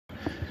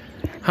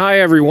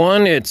Hi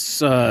everyone, it's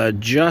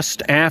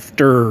just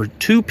after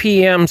 2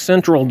 p.m.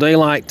 Central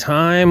Daylight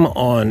Time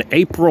on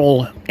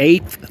April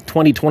 8th,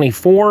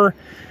 2024,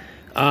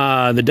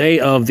 the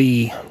day of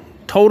the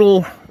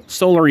total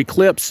solar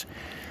eclipse.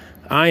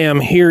 I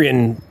am here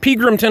in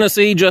Pegram,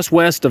 Tennessee, just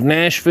west of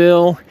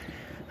Nashville.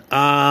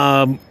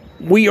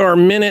 We are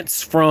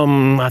minutes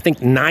from, I think,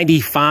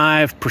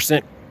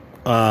 95%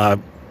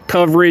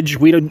 coverage.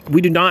 We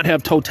do not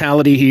have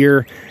totality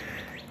here.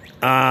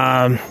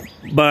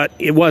 But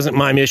it wasn't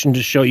my mission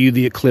to show you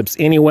the eclipse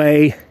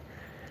anyway.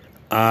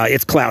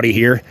 It's cloudy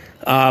here,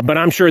 but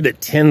I'm sure that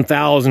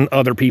 10,000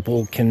 other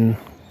people can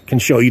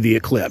show you the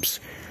eclipse.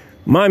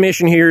 My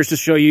mission here is to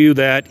show you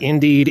that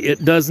indeed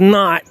it does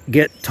not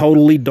get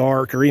totally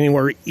dark or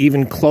anywhere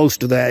even close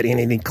to that in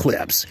an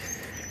eclipse.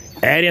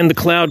 Add in the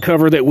cloud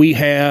cover that we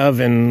have,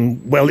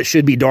 and well, it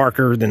should be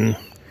darker than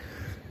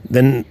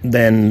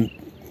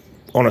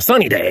on a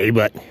sunny day,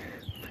 but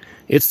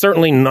it's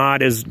certainly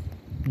not as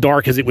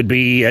dark as it would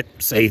be at,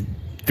 say,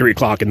 3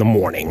 o'clock in the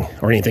morning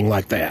or anything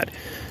like that.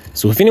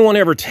 So if anyone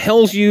ever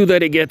tells you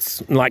that it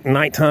gets like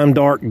nighttime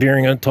dark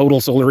during a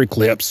total solar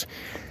eclipse,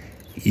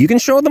 you can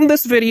show them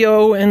this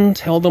video and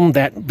tell them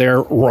that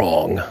they're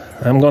wrong.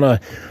 I'm gonna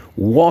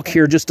walk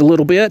here just a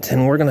little bit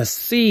and we're gonna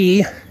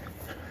see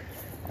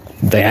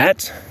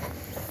that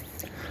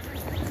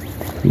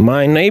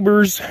my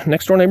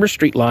next door neighbor's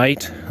street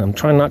light, I'm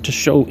trying not to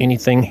show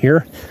anything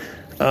here,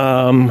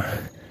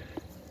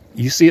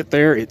 you see it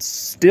there? It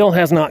still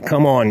has not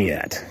come on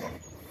yet.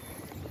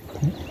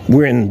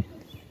 We're in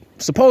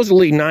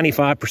supposedly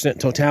 95%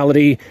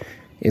 totality.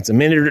 It's a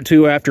minute or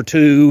two after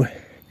 2,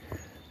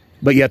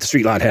 but yet the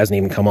street light hasn't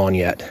even come on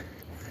yet.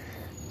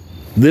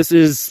 This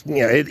is,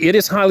 you know, it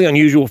is highly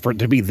unusual for it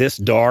to be this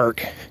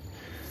dark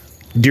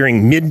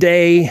during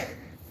midday,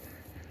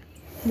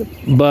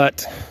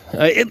 but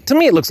to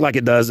me it looks like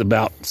it does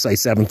about, say,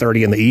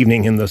 7:30 in the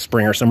evening in the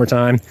spring or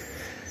summertime.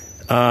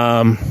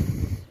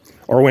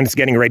 Or when it's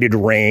getting ready to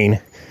rain.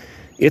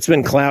 It's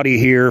been cloudy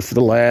here for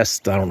the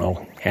last, I don't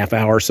know, half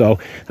hour or so.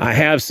 I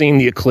have seen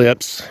the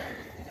eclipse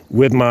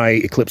with my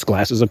eclipse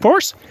glasses, of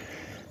course.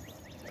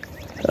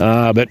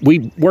 But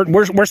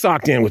we're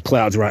socked in with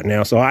clouds right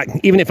now, so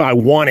even if I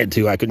wanted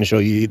to, I couldn't show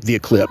you the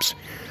eclipse.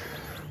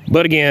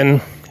 But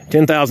again,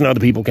 10,000 other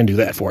people can do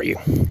that for you.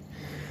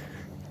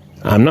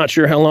 I'm not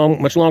sure how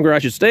much longer I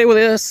should stay with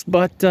this,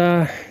 but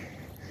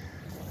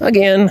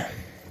again,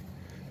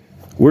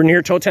 we're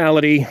near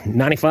totality,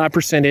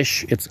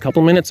 95%-ish. It's a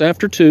couple minutes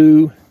after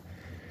 2.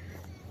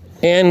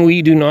 And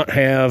we do not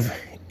have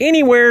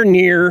anywhere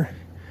near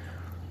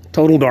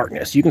total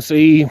darkness. You can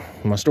see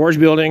my storage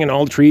building and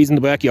all the trees in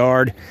the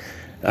backyard.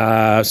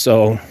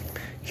 So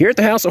here at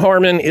the House of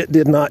Harmon, it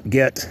did not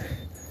get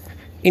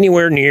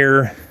anywhere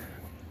near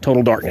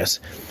total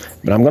darkness.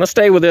 But I'm going to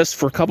stay with this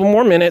for a couple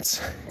more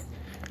minutes.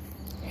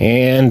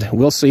 And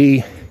we'll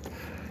see.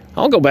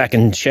 I'll go back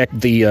and check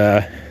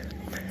the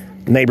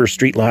neighbor's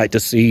street light to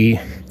see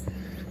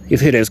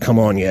if it has come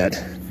on yet.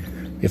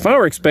 If I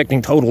were expecting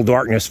total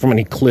darkness from an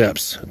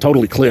eclipse, a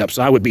total eclipse,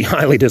 I would be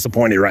highly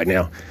disappointed right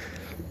now.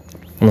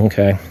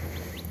 Okay.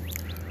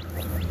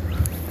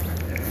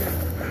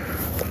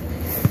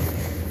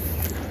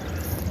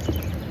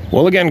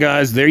 Well, again,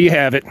 guys, there you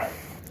have it.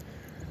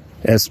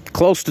 As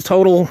close to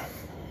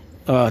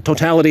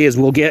totality as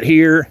we'll get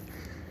here,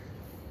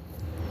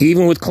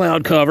 even with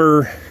cloud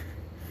cover.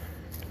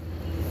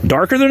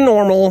 Darker than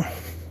normal,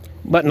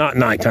 but not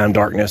nighttime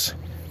darkness.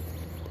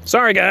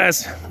 Sorry,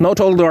 guys. No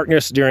total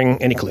darkness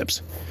during an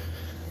eclipse.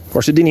 Of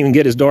course, it didn't even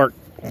get as dark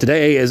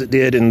today as it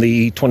did in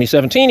the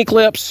 2017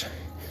 eclipse.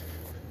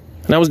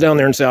 And I was down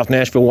there in South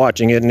Nashville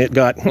watching it, and it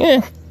got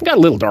a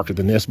little darker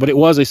than this, but it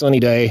was a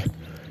sunny day,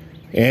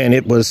 and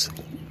it was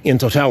in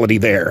totality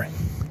there.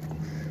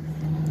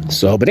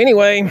 So, but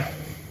anyway,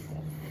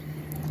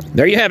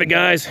 there you have it,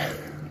 guys.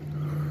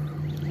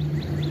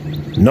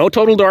 No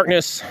total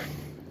darkness,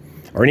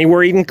 or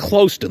anywhere even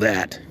close to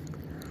that,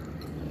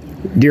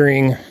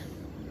 during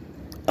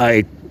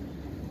a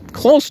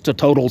close to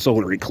total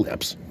solar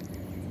eclipse.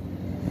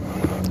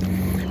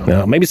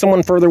 Now, maybe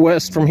someone further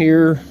west from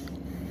here,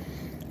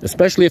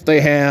 especially if they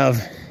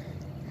have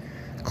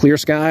clear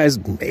skies,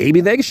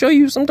 maybe they can show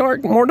you some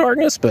more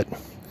darkness, but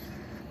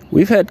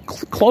we've had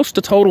close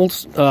to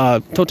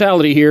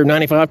totality here,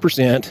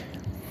 95%,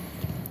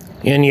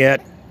 and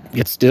yet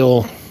it's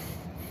still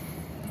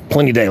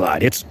plenty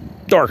daylight. It's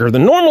darker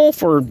than normal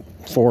for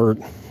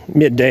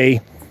midday,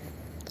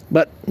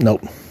 but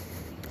nope,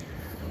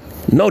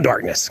 no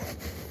darkness.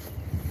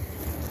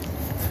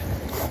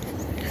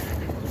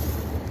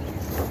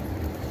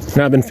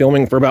 Now I've been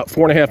filming for about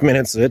 4.5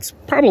 minutes. It's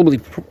probably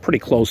pretty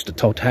close to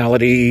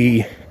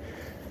totality,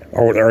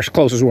 or as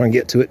close as we're going to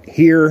get to it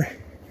here.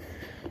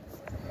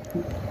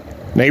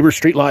 Neighbor's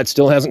street light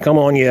still hasn't come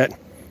on yet.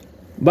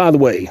 By the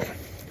way,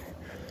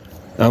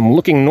 I'm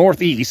looking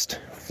northeast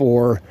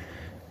for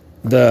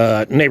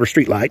the neighbor's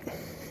street light.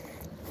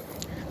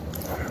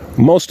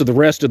 Most of the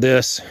rest of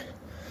this,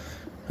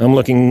 I'm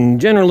looking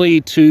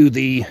generally to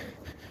the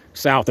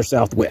south or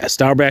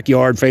southwest. Our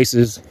backyard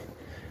faces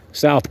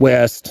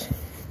southwest.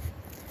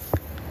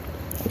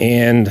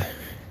 And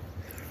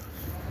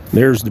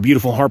there's the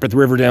beautiful Harpeth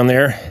River down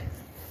there.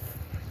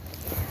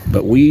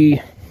 But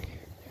we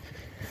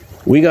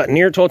got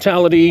near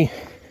totality,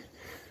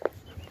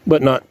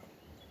 but not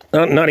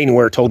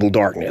anywhere total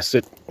darkness.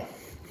 It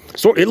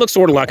looks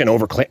sort of like an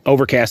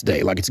overcast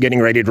day, like it's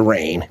getting ready to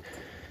rain.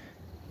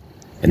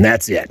 And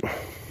that's it.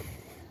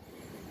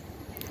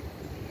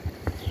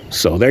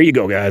 So there you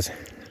go, guys.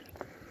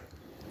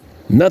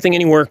 Nothing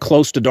anywhere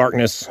close to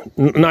darkness,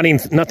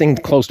 nothing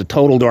close to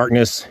total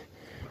darkness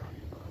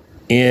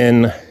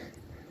in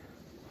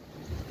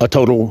a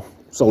total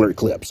solar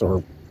eclipse,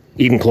 or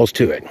even close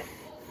to it.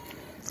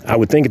 I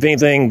would think, if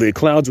anything, the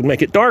clouds would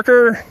make it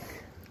darker,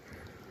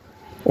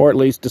 or at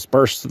least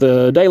disperse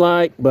the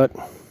daylight, but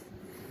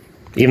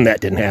even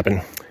that didn't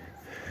happen.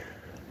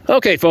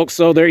 Okay, folks,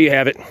 so there you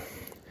have it.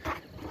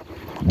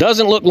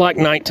 Doesn't look like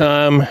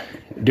nighttime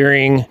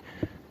during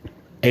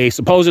a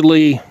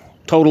supposedly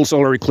total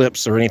solar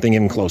eclipse or anything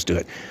even close to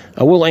it.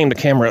 I will aim the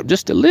camera up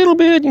just a little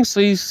bit. You can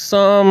see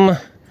some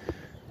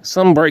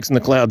breaks in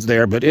the clouds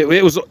there, but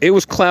it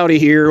was cloudy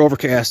here,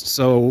 overcast,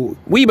 so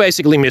we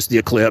basically missed the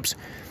eclipse.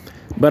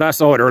 But I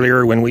saw it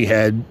earlier when we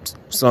had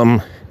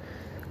some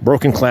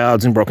broken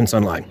clouds and broken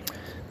sunlight.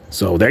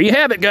 So there you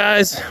have it,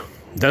 guys.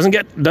 Doesn't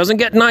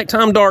get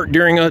nighttime dark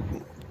during a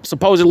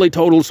supposedly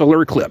total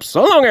solar eclipse.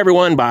 So long,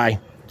 everyone. Bye.